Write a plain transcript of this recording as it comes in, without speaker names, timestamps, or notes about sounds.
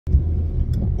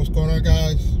What's going on,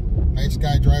 guys? Nice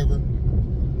guy driver.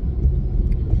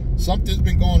 Something's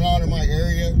been going on in my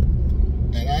area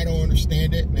and I don't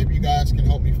understand it. Maybe you guys can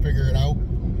help me figure it out.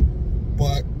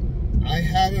 But I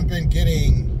haven't been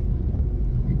getting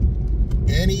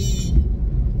any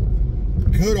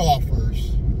good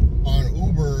offers on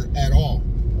Uber at all.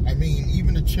 I mean,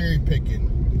 even the cherry picking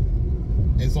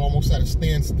is almost at a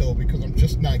standstill because I'm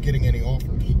just not getting any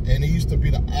offers. And it used to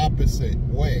be the opposite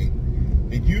way.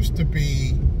 It used to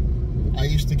be, I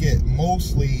used to get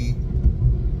mostly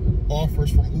offers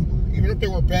from Uber. Even if they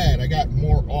were bad, I got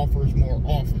more offers more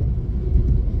often.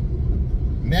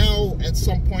 Now, at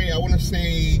some point, I want to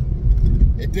say,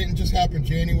 it didn't just happen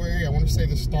January. I want to say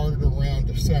this started around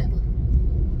December.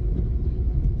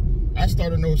 I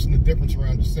started noticing the difference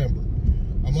around December.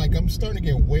 I'm like, I'm starting to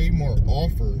get way more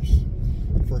offers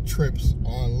for trips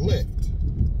on Lyft.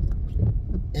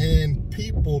 And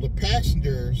people, the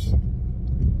passengers,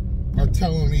 are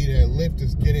telling me that Lyft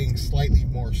is getting slightly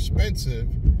more expensive,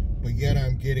 but yet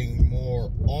I'm getting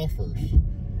more offers.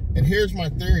 And here's my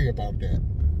theory about that.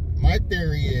 My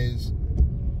theory is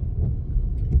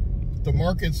the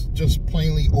market's just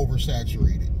plainly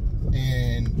oversaturated,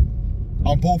 and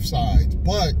on both sides.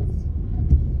 But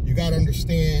you got to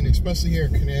understand, especially here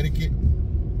in Connecticut,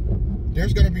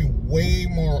 there's going to be way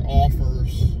more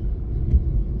offers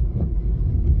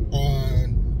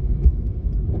on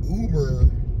Uber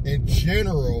in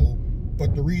general,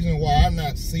 but the reason why I'm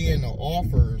not seeing the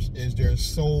offers is there's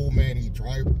so many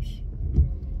drivers.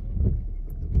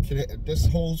 This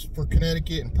holds for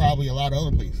Connecticut and probably a lot of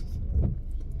other places.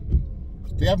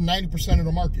 They have 90% of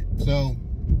the market, so,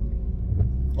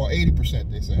 or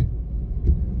 80% they say.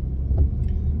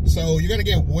 So you're gonna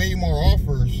get way more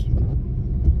offers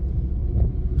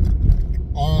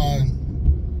on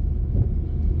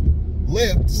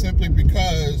Lyft simply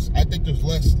because I think there's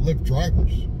less Lyft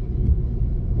drivers.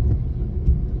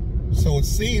 So it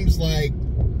seems like,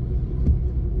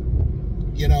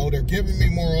 you know, they're giving me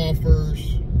more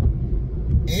offers,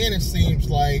 and it seems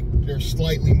like there's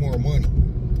slightly more money.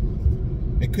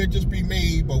 It could just be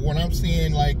me, but when I'm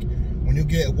seeing, like, when you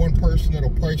get one person that'll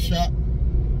price shop,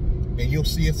 and you'll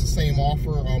see it's the same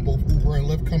offer on both Uber and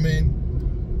Lyft come in,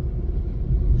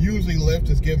 usually Lyft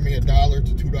is giving me $1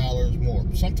 to $2 more,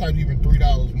 sometimes even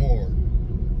 $3 more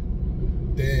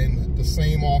than the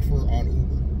same offer on Uber.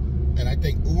 And I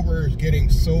think Uber is getting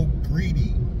so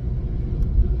greedy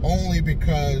only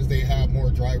because they have more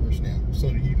drivers now. So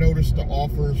you notice the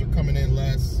offers are coming in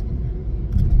less.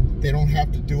 They don't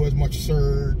have to do as much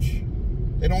surge.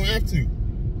 They don't have to.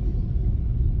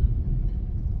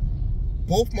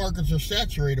 Both markets are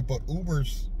saturated, but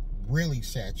Uber's really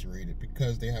saturated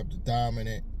because they have the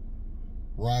dominant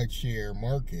rideshare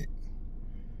market.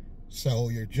 So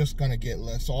you're just gonna get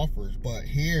less offers. But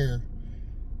here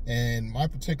in my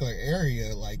particular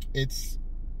area, like, it's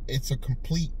a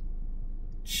complete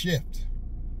shift.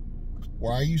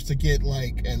 Where I used to get,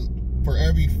 like, for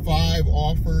every 5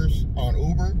 offers on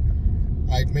Uber,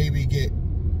 I'd maybe get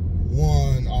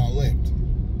 1 on Lyft.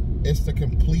 It's the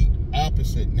complete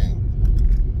opposite now.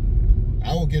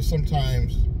 I will get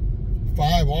sometimes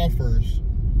 5 offers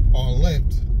on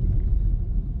Lyft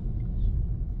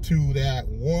to that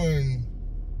 1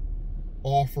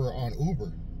 offer on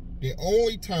Uber. The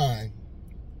only time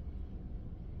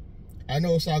I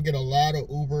notice I'll get a lot of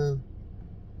Uber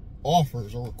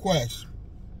offers or requests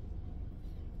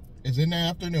is in the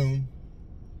afternoon,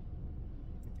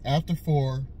 after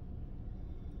 4.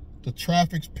 The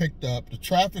traffic's picked up. The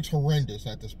traffic's horrendous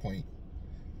at this point.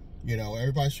 You know,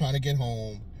 everybody's trying to get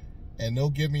home, and they'll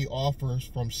give me offers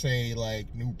from, say,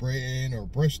 like New Britain or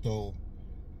Bristol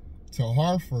to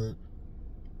Hartford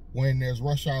when there's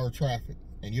rush hour traffic,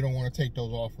 and you don't want to take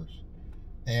those offers.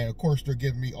 And of course, they're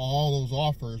giving me all those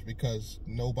offers because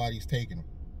nobody's taking them.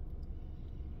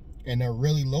 And they're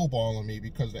really lowballing me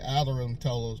because the algorithm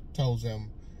tells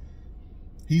them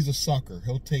he's a sucker.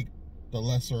 He'll take the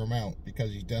lesser amount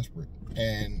because he's desperate.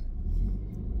 And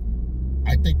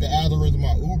I think the algorithm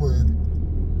on Uber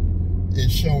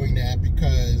is showing that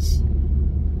because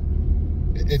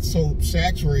it's so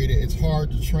saturated, it's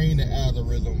hard to train the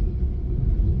algorithm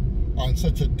on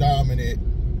such a dominant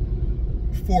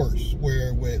force.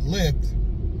 Where with Lyft,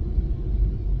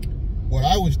 what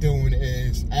I was doing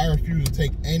is I refuse to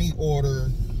take any order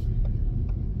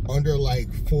under like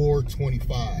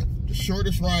 $4.25. The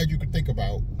shortest ride you could think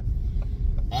about,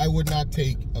 I would not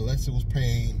take unless it was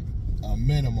paying a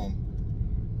minimum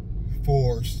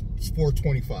for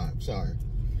 $4.25. Sorry.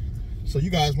 So you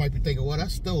guys might be thinking, well,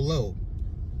 that's still low.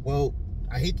 Well,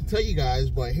 I hate to tell you guys,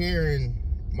 but here in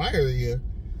my area,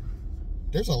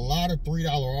 there's a lot of $3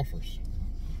 offers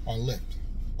on Lyft.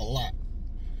 A lot.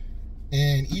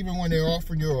 And even when they're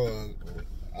offering you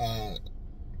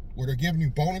where they're giving you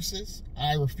bonuses,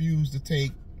 I refuse to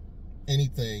take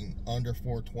anything under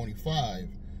 $4.25.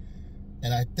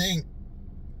 And I think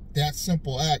that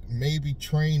simple act maybe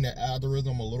train the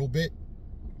algorithm a little bit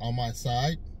on my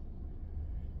side,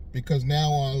 because now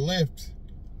on Lyft,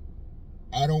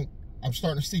 I'm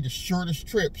starting to see the shortest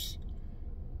trips,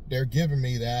 they're giving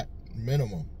me that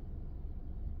minimum,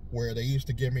 where they used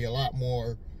to give me a lot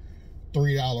more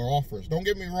 $3 offers. Don't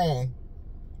get me wrong,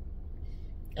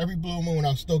 every blue moon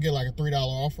I'll still get like a $3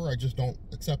 offer. I just don't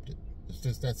accept it. It's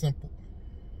just that simple.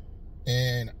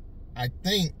 And I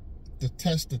think to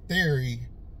test the theory,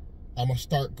 I'm gonna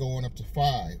start going up to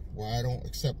 5, where I don't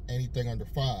accept anything under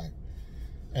 5.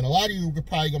 And a lot of you are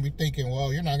probably gonna be thinking,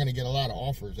 well, you're not gonna get a lot of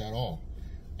offers at all.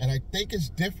 And I think it's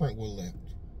different with Lyft,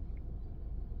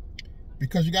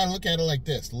 because you gotta look at it like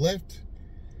this. Lyft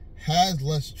has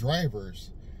less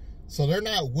drivers, so they're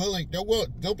not willing,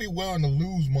 they'll be willing to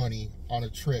lose money on a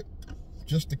trip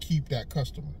just to keep that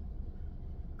customer.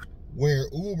 Where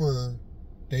Uber,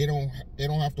 they don't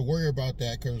have to worry about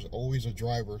that, because there's always a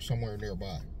driver somewhere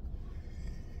nearby.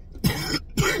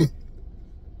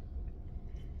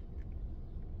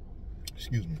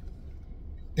 Excuse me.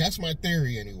 That's my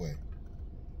theory anyway.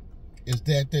 Is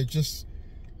that they're just,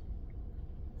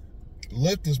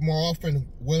 Lyft is more often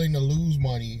willing to lose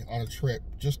money on a trip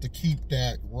just to keep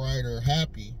that rider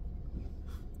happy.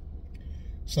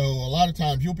 So a lot of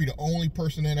times you'll be the only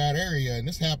person in that area, and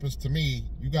this happens to me.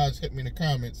 You guys hit me in the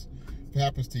comments if it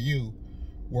happens to you,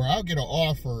 where I'll get an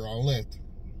offer on Lyft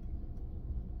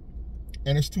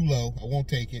and it's too low. I won't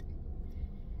take it.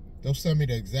 They'll send me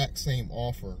the exact same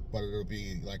offer, but it'll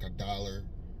be like $1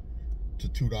 to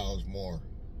 $2 more.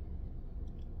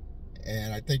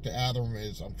 And I think the algorithm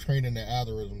is, I'm training the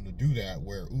algorithm to do that,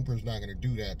 where Uber's not going to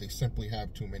do that. They simply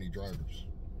have too many drivers,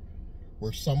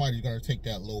 where somebody's going to take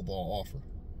that low ball offer.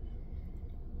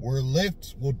 Where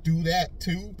Lyft will do that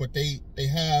too, but they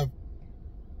have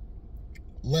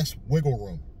less wiggle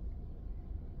room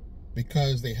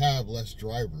because they have less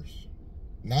drivers.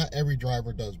 Not every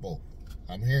driver does both.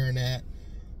 I'm hearing that.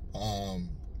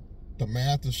 The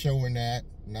math is showing that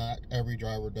not every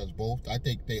driver does both. I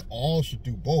think they all should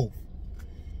do both,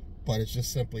 but it's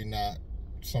just simply not.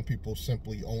 Some people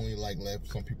simply only like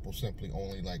Lyft. Some people simply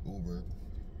only like Uber.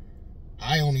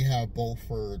 I only have both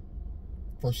for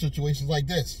situations like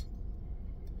this.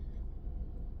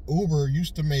 Uber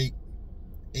used to make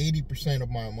 80% of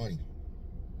my money.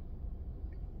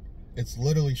 It's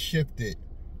literally shifted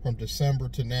from December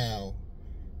to now,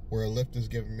 where Lyft is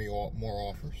giving me more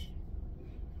offers.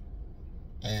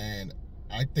 And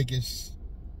I think it's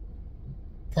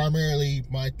primarily,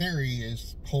 my theory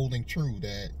is holding true,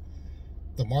 that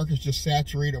the market's just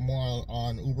saturated more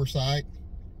on Uber side.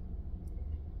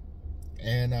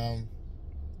 And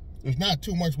there's not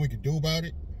too much we can do about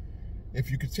it. If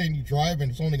you continue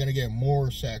driving, it's only going to get more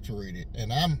saturated.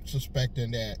 And I'm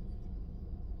suspecting that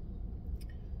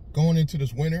going into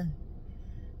this winter,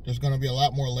 there's going to be a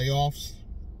lot more layoffs.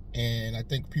 And I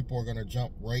think people are going to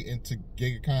jump right into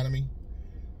gig economy.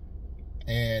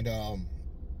 And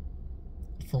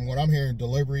from what I'm hearing,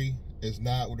 delivery is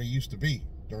not what it used to be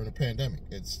during the pandemic.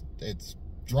 It's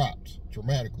dropped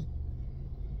dramatically.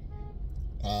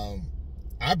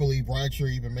 I believe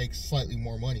rideshare even makes slightly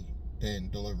more money than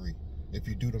delivery, if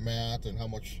you do the math and how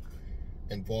much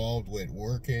involved with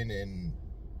working, and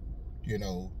you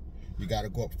know, you got to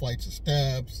go up flights of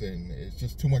steps, and it's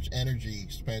just too much energy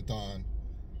spent on,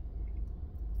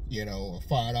 you know, a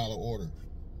 $5 order.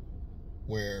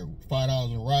 Where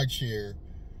 $5 in rideshare,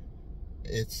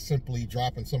 it's simply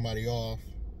dropping somebody off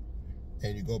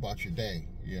and you go about your day.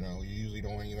 You know, you usually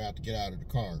don't even have to get out of the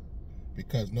car,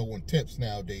 because no one tips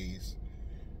nowadays.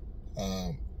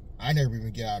 I never even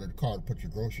get out of the car to put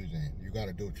your groceries in. You got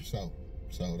to do it yourself.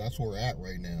 So that's where we're at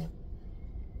right now.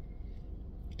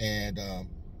 And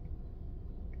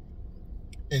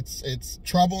it's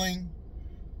troubling,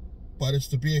 but it's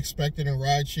to be expected in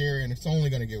rideshare, and it's only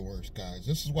going to get worse, guys.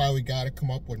 This is why we got to come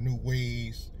up with new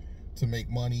ways to make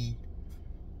money.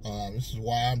 This is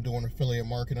why I'm doing affiliate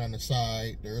marketing on the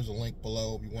side. There is a link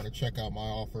below if you want to check out my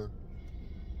offer.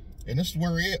 And this is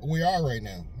where we are right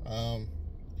now.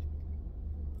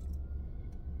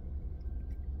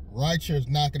 Rideshare is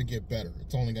not going to get better.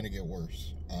 It's only going to get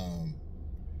worse.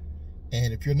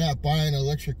 And if you're not buying an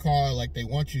electric car like they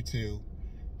want you to,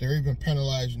 they're even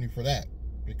penalizing you for that,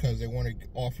 because they want to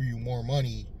offer you more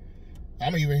money.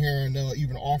 I'm even hearing they'll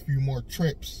even offer you more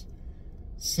trips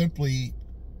simply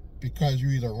because you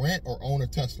either rent or own a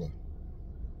Tesla.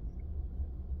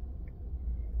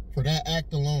 For that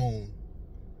act alone,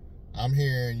 I'm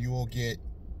hearing you will get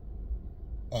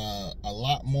a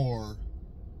lot more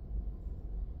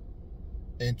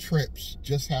in trips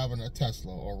just having a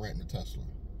Tesla or renting a Tesla.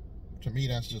 To me,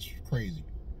 that's just crazy.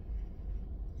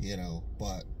 You know,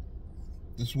 but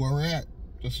this is where we're at.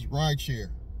 This is rideshare.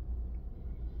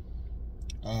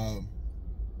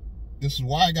 This is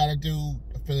why I gotta do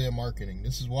affiliate marketing.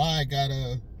 This is why I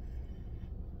gotta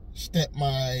step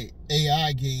my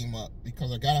AI game up,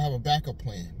 because I gotta have a backup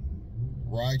plan.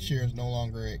 Rideshare is no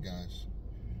longer it, guys.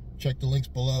 Check the links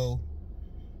below.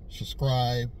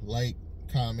 Subscribe, like,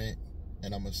 comment,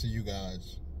 and I'm gonna see you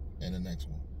guys in the next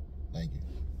one. Thank you.